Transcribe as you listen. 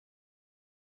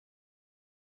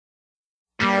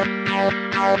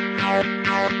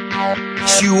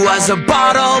She was a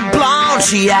bottle blonde,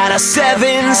 she had a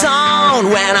 7 zone.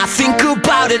 When I think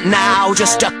about it now,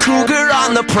 just a cougar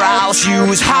on the prowl. She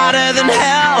was hotter than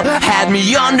hell, had me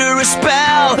under a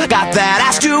spell. Got that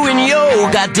ass doing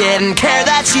yoga, didn't care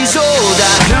that she's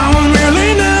older. No one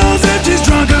really knows if she's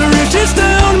drunk or if she's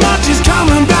stoned, but she's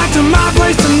coming back to my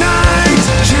place tonight.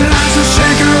 She likes to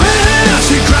shake her ass,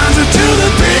 she grinds it to the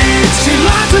beat. She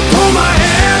likes to pull my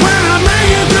hair when I'm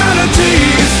making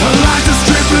gratitude. I like to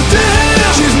strip her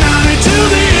down, she's naughty to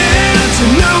the end. You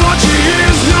know what she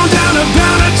is, no doubt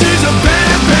about it. She's a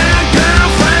bad, bad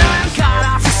girlfriend. Got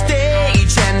off the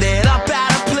stage, ended up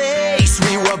at a place.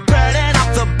 We were burning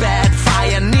up the bed,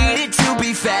 fire needed to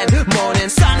be fed. Morning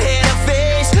sun hit her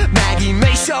face, Maggie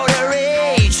May showed her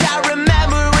age. I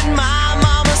remember when my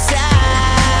mama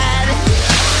said,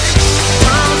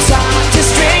 don't talk to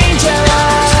strangers,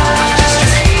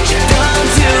 don't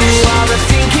do all the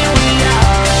thinking we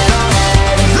are.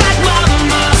 Like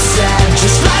mama said,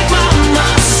 just like mama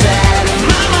said,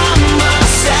 my mama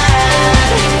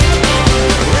said.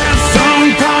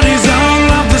 Song parties on,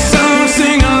 love the song,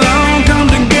 sing along, come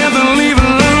together, leave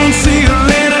alone, see you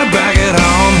later back at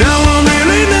home. No one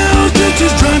really knows if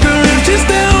she's drunk or if she's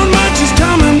down, but she's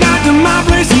coming back to my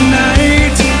place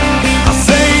tonight. I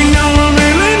say no one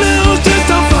really knows just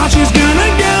how far she's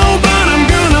gonna go, but I'm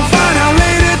gonna find out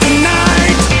later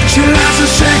tonight. She likes to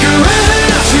shake her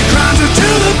ass, she grinds it to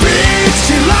the beat.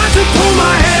 She likes to pull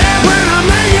my hair when I'm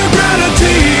making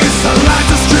gratitude. I like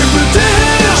to strip her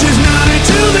down, she's naughty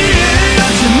to the end.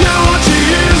 You know what she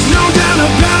is, no doubt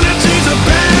about it. She's a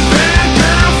bad, bad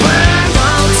girlfriend.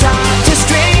 Don't talk to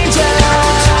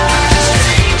strangers,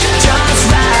 just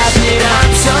wrap it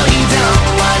up so you don't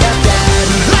wind up dead.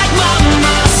 Like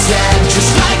mama said,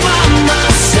 just like mama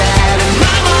said, and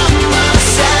my mama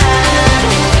said.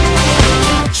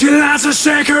 She likes to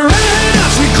shake her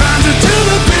ass, she grinds it to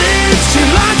the beat. She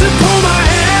likes to pull my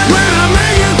hair when I'm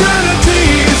making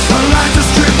gratitude. I like to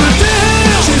strip her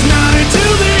down, she's naughty to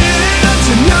the end.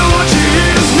 You know what she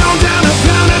is, no doubt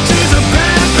about it. She's a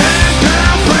bad, bad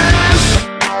girlfriend.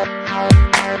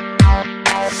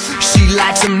 She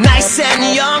likes them nice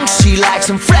and young, she likes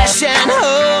them fresh and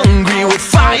hungry, with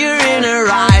fire in her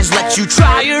eyes. Let you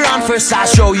try her on first sight,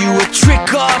 show you a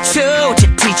trick or two to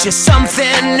teach you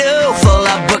something new. Full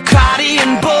of Bacardi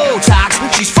and Botox,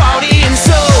 she's 40 and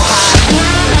so hot.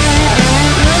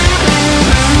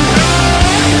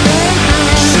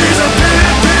 She's a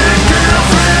bad, bad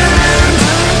girlfriend.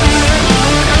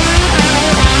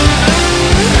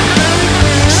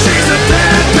 She's a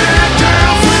bad, bad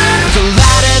girlfriend. The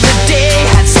light of the day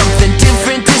had something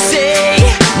different to say.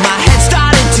 My head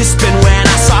started to spin when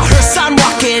I saw her son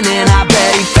walking in. I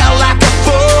bet he felt like a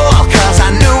fool, cause I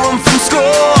knew him from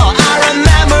school. I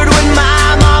remembered when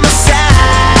my mama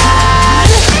said,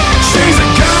 She's a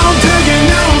gold digger,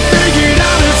 now I'm figured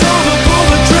out it's over. Pull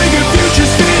the trigger, future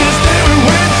skin is staring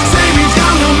wet. Savings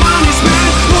got no money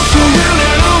spent. Look around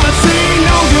at all I see,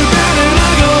 no good, bad and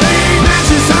ugly.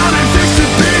 Matches on and fixed to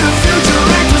be the future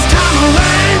act was kinda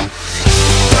lame.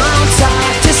 don't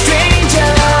talk to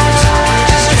strangers,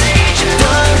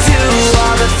 don't do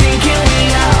all the thinking we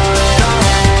are.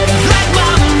 Like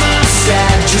mama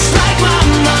said, just like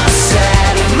mama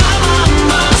said, and my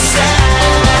mama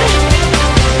said.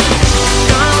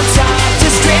 Don't talk to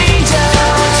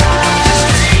strangers,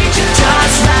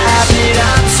 just wrap it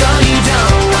up so you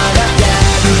don't wind up dead.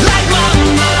 Like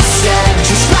mama said,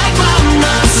 just like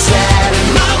mama said, and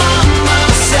my mama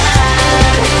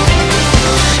said.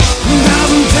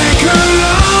 Doesn't take her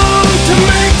long to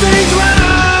make things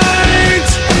right,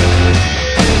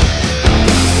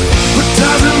 but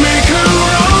doesn't make her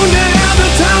wrong to have the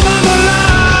time of her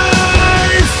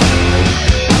life.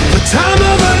 The time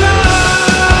of her life.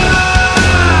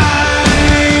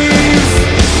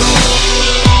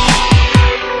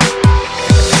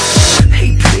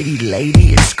 Hey pretty lady,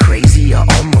 it's crazy, you're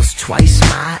almost twice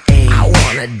my age. I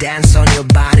wanna dance on your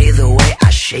body the way I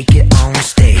shake it